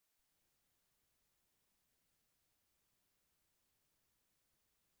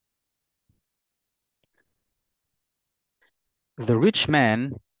The Rich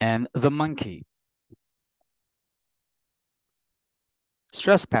Man and the Monkey.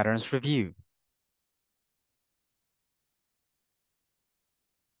 Stress patterns review.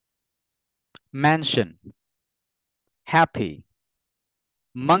 Mansion, happy,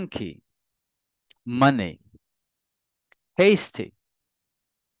 monkey, money, hasty,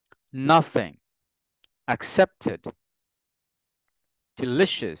 nothing, accepted,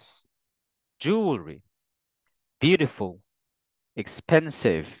 delicious, jewelry, beautiful,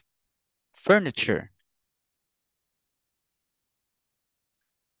 expensive, furniture.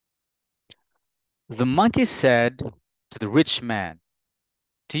 The monkey said to the rich man,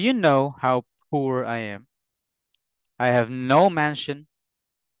 "Do you know how poor I am? I have no mansion,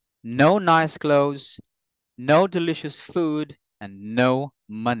 no nice clothes, no delicious food, and no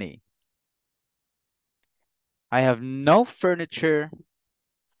money. I have no furniture,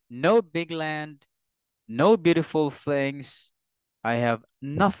 no big land, no beautiful things. I have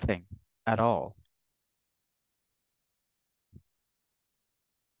nothing at all."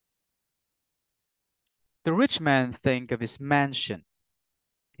 The rich man think of his mansion,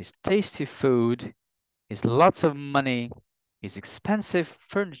 his tasty food, his lots of money, his expensive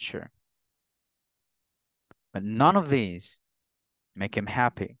furniture. But none of these make him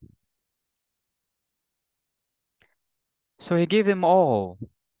happy. So he gave them all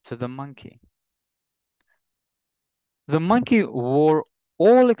to the monkey. The monkey wore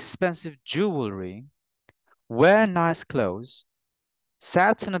all expensive jewelry, wear nice clothes,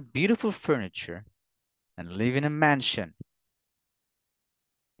 sat on a beautiful furniture, and lived in a mansion.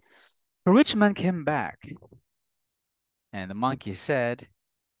 The rich man came back, and the monkey said,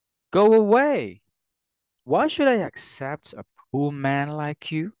 "Go away. Why should I accept a poor man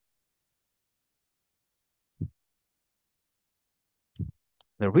like you?"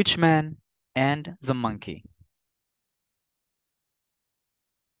 The rich man and the monkey.